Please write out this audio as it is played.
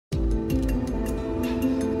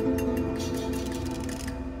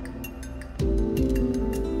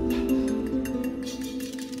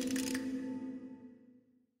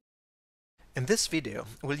In this video,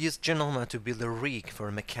 we'll use Genoma to build a rig for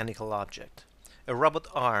a mechanical object, a robot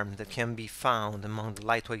arm that can be found among the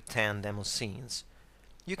LightWave 10 demo scenes.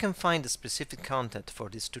 You can find the specific content for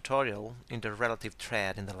this tutorial in the relative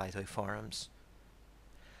thread in the LightWave forums.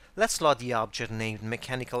 Let's load the object named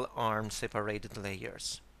Mechanical Arm Separated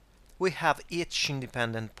Layers. We have each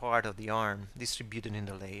independent part of the arm distributed in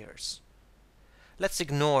the layers. Let's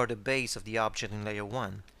ignore the base of the object in layer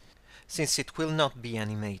 1, since it will not be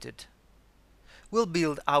animated. We'll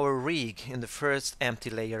build our rig in the first empty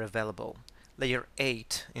layer available, layer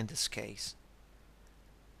 8 in this case.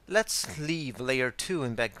 Let's leave layer 2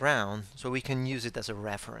 in background so we can use it as a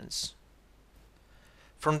reference.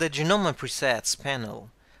 From the Genoma presets panel,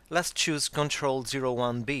 let's choose Control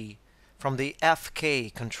 01B from the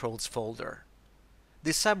FK Controls folder.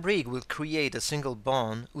 This sub-rig will create a single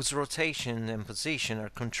bond whose rotation and position are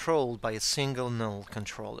controlled by a single null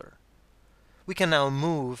controller. We can now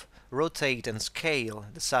move, rotate and scale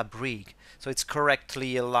the sub-rig so it's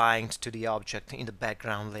correctly aligned to the object in the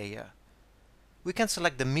background layer. We can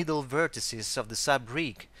select the middle vertices of the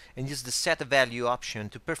sub-rig and use the Set Value option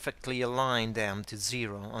to perfectly align them to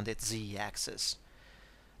 0 on the Z-axis.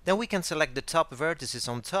 Then we can select the top vertices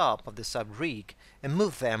on top of the sub-rig and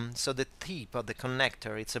move them so the tip of the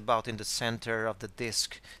connector is about in the center of the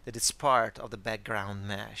disk that is part of the background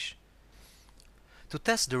mesh. To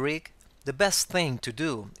test the rig, the best thing to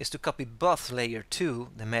do is to copy both layer 2,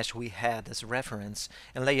 the mesh we had as reference,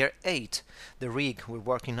 and layer 8, the rig we're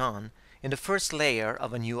working on, in the first layer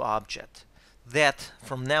of a new object. That,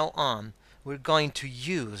 from now on, we're going to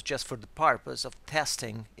use just for the purpose of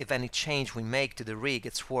testing if any change we make to the rig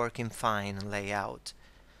is working fine in layout.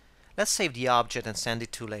 Let's save the object and send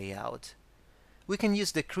it to layout. We can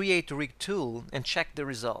use the Create Rig tool and check the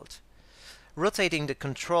result. Rotating the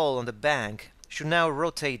control on the bank should now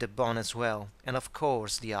rotate the bond as well, and of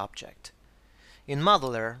course the object. In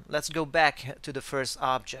Modeler, let's go back to the first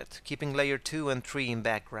object, keeping layer 2 and 3 in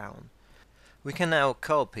background. We can now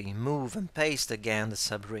copy, move and paste again the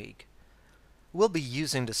sub-rig. We'll be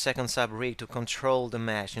using the second sub-rig to control the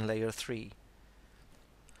mesh in layer 3.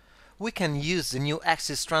 We can use the new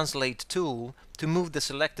Axis Translate tool to move the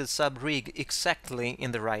selected sub-rig exactly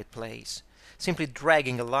in the right place, simply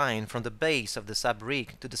dragging a line from the base of the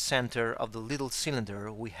sub-rig to the center of the little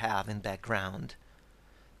cylinder we have in background.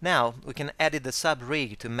 Now we can edit the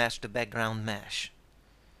sub-rig to match the background mesh.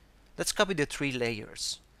 Let's copy the 3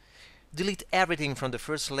 layers. Delete everything from the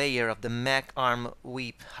first layer of the Mech Arm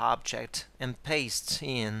Whip object and paste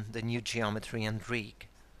in the new geometry and rig.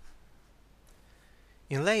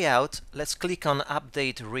 In Layout, let's click on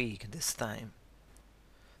Update Rig this time.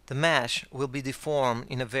 The mesh will be deformed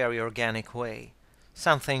in a very organic way,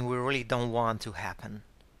 something we really don't want to happen.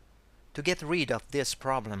 To get rid of this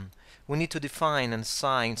problem, we need to define and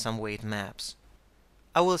assign some weight maps.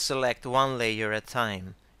 I will select one layer at a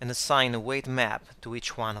time and assign a weight map to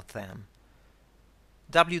each one of them.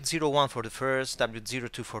 W01 for the first,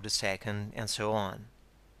 W02 for the second, and so on.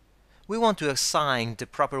 We want to assign the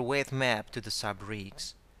proper weight map to the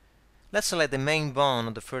sub-rigs. Let's select the main bond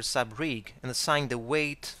on the first sub-rig and assign the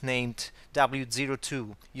weight named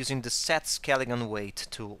W02 using the Set Skeleton Weight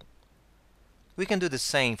tool. We can do the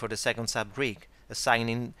same for the second sub-rig,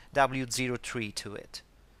 assigning W03 to it.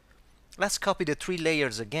 Let's copy the 3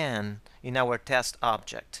 layers again in our test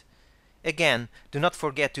object. Again, do not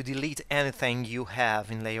forget to delete anything you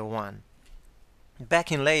have in layer 1.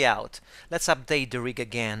 Back in Layout, let's update the rig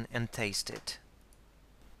again and test it.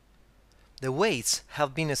 The weights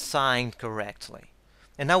have been assigned correctly,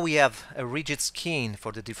 and now we have a rigid skin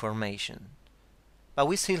for the deformation. But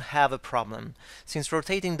we still have a problem, since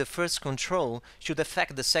rotating the first control should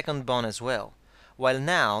affect the second bond as well, while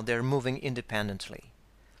now they're moving independently.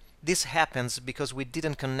 This happens because we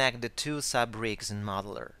didn't connect the 2 sub-rigs in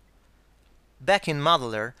Modeler. Back in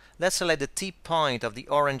Modeler, let's select the tip point of the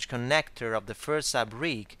orange connector of the first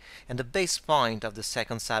sub-rig and the base point of the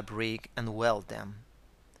second sub-rig and weld them.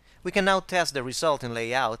 We can now test the result in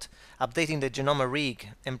Layout, updating the Genoma rig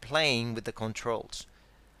and playing with the controls.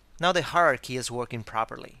 Now the hierarchy is working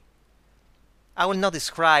properly. I will not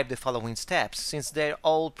describe the following steps since they're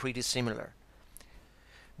all pretty similar.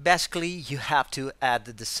 Basically, you have to add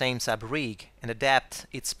the same sub-rig and adapt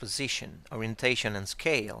its position, orientation and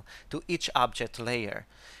scale to each object layer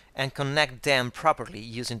and connect them properly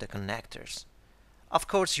using the connectors. Of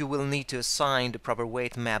course, you will need to assign the proper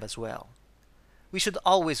weight map as well. We should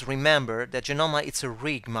always remember that Genoma is a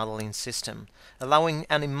rig modeling system, allowing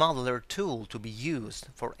any modeler tool to be used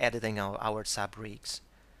for editing our sub-rigs.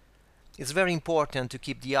 It's very important to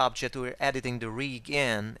keep the object we're editing the rig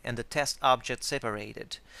in and the test object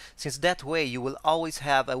separated, since that way you will always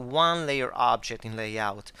have a one-layer object in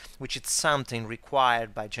layout, which is something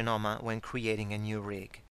required by Genoma when creating a new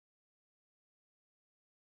rig.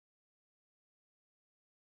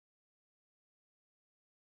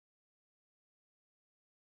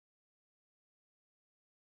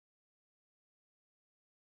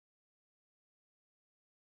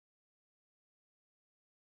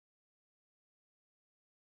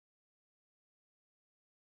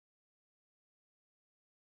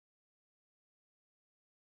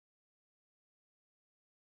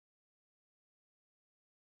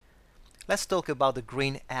 Let's talk about the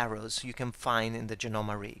green arrows you can find in the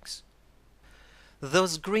Genoma rigs.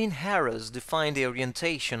 Those green arrows define the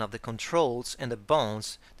orientation of the controls and the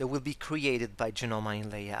bonds that will be created by Genoma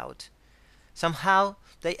in layout. Somehow,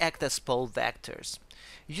 they act as pole vectors.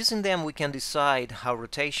 Using them, we can decide how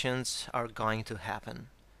rotations are going to happen.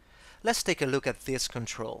 Let's take a look at this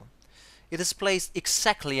control. It is placed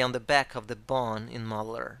exactly on the back of the bond in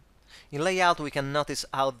Modeler. In layout, we can notice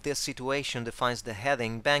how this situation defines the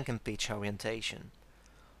heading, bank and pitch orientation.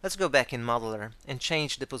 Let's go back in Modeler and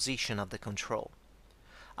change the position of the control.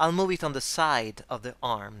 I'll move it on the side of the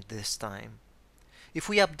arm this time. If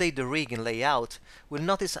we update the rig in layout, we'll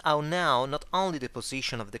notice how now not only the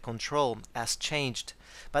position of the control has changed,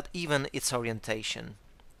 but even its orientation.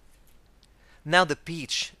 Now the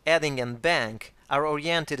pitch, heading and bank are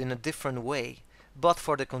oriented in a different way, both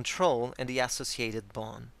for the control and the associated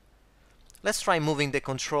bond. Let's try moving the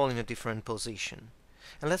control in a different position,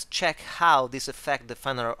 and let's check how this affects the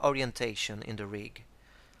final orientation in the rig.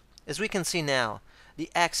 As we can see now, the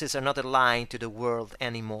axes are not aligned to the world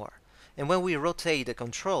anymore, and when we rotate the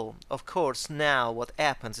control, of course now what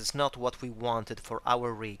happens is not what we wanted for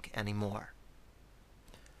our rig anymore.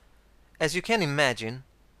 As you can imagine,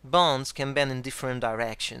 bonds can bend in different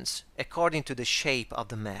directions, according to the shape of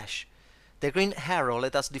the mesh. The green arrow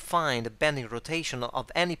let us define the bending rotation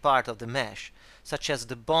of any part of the mesh, such as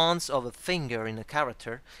the bonds of a finger in a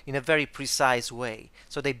character, in a very precise way,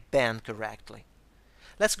 so they bend correctly.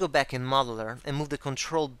 Let's go back in Modeler and move the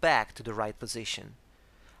control back to the right position.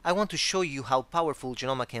 I want to show you how powerful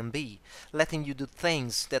Genoma can be, letting you do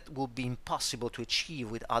things that would be impossible to achieve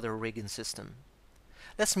with other rigging systems.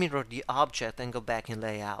 Let's mirror the object and go back in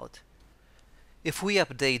layout. If we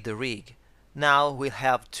update the rig, now we'll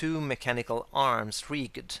have two mechanical arms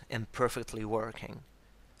rigged and perfectly working.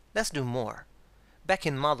 Let's do more. Back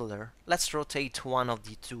in Modeler, let's rotate one of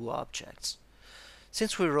the two objects.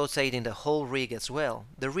 Since we're rotating the whole rig as well,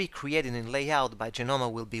 the rig created in layout by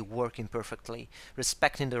Genoma will be working perfectly,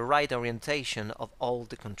 respecting the right orientation of all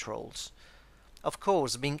the controls. Of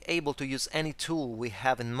course, being able to use any tool we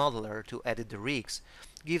have in Modeler to edit the rigs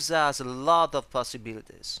gives us a lot of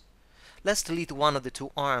possibilities. Let's delete one of the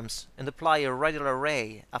two arms and apply a radial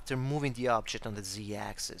array after moving the object on the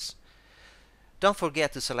z-axis. Don't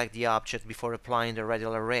forget to select the object before applying the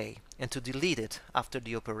radial array and to delete it after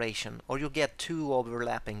the operation, or you'll get two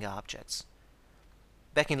overlapping objects.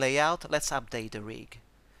 Back in layout, let's update the rig.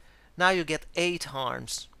 Now you get 8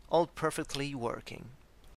 arms, all perfectly working.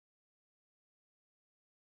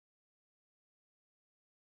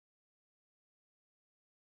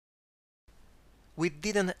 We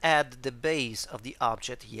didn't add the base of the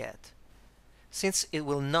object yet. Since it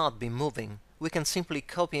will not be moving, we can simply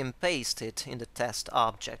copy and paste it in the test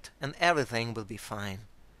object and everything will be fine.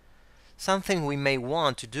 Something we may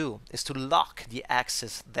want to do is to lock the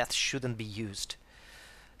axis that shouldn't be used.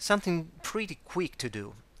 Something pretty quick to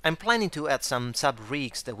do. I'm planning to add some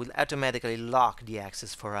sub-rigs that will automatically lock the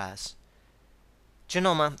axis for us.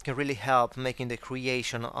 Genoma can really help making the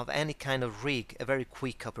creation of any kind of rig a very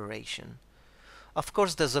quick operation. Of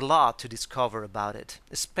course, there's a lot to discover about it,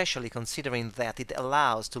 especially considering that it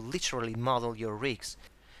allows to literally model your rigs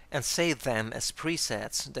and save them as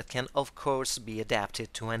presets that can of course be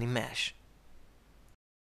adapted to any mesh.